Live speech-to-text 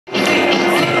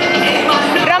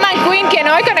quien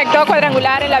hoy conectó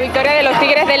cuadrangular en la victoria de los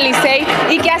Tigres del Licey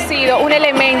y que ha sido un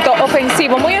elemento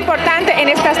ofensivo muy importante en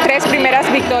estas 3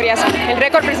 primeras victorias. El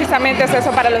récord precisamente es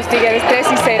eso para los Tigres,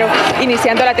 3-0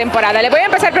 iniciando la temporada. Le voy a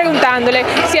empezar preguntándole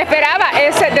si esperaba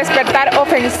ese despertar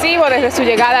ofensivo desde su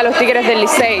llegada a los Tigres del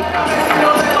Licey.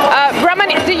 Roman,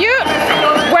 do you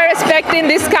were expecting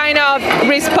this kind of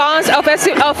response,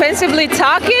 offensively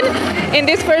talking, in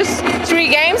these first 3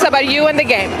 games about you and the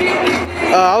game?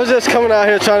 I was just coming out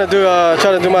here trying to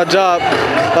do my job,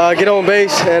 get on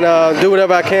base, and do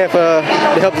whatever I can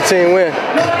to help the team win.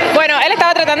 Bueno, él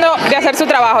estaba tratando de hacer su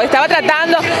trabajo, estaba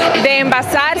tratando de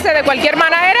envasarse de cualquier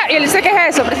manera y él dice que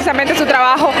es eso, precisamente su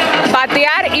trabajo,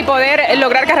 batear y poder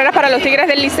lograr carreras para los Tigres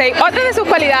del Licey. Otra de sus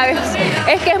cualidades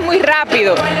es que es muy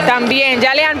rápido también,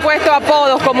 ya le han puesto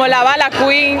apodos como la bala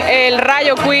Quin, el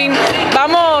rayo Quin.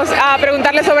 Vamos a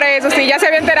preguntarle sobre eso, si ya se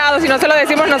había enterado, si no se lo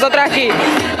decimos nosotros aquí.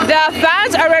 The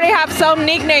fans already have some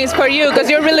nicknames for you because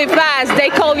you're really fast. They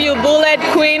call you Bullet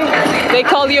Quin, they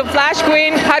call you Flash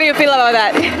Quin. How do you feel about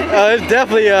that? It's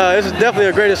definitely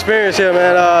a great experience here,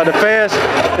 man.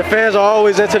 The fans are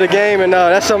always into the game, and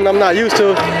that's something I'm not used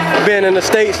to being in the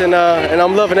States, and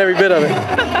I'm loving every bit of it.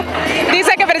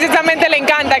 Dice que precisamente le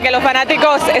encanta que los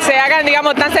fanáticos se hagan,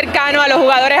 digamos, tan cercanos a los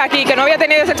jugadores aquí, que no había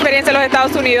tenido esa experiencia en los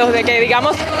Estados Unidos, de que,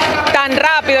 digamos, tan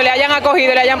rápido le hayan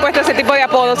acogido, le hayan puesto ese tipo de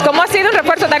apodos. ¿Cómo ha sido un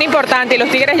refuerzo tan importante y los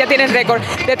Tigres ya tienen récord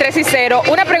de 3-0?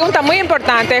 Una pregunta muy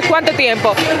importante es ¿cuánto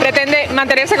tiempo pretende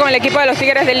mantenerse con el equipo de los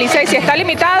Tigres del Licey? Si está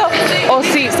limitado o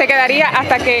si se quedaría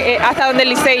hasta donde el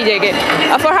Licey llegue.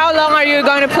 For how long are you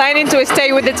going to planning to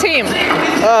stay with the team?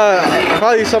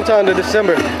 Probably sometime in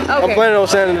December. Okay. I'm planning on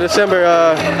staying in December,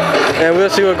 and we'll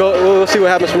see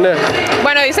what happens from there.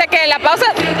 Bueno, dice que la pausa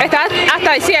está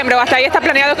hasta diciembre o hasta ahí está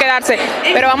planeado quedarse,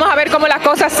 pero vamos a ver cómo las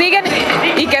cosas siguen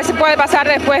y qué se puede pasar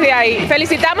después de ahí.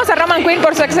 Felicitamos a Roman Quin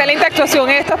por su excelente actuación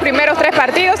en estos primeros 3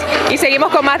 partidos y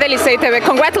seguimos con más de Licey TV.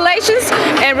 Congratulations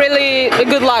and really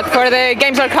good luck for the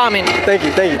games are coming. Thank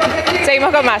you, thank you.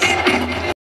 Seguimos con más.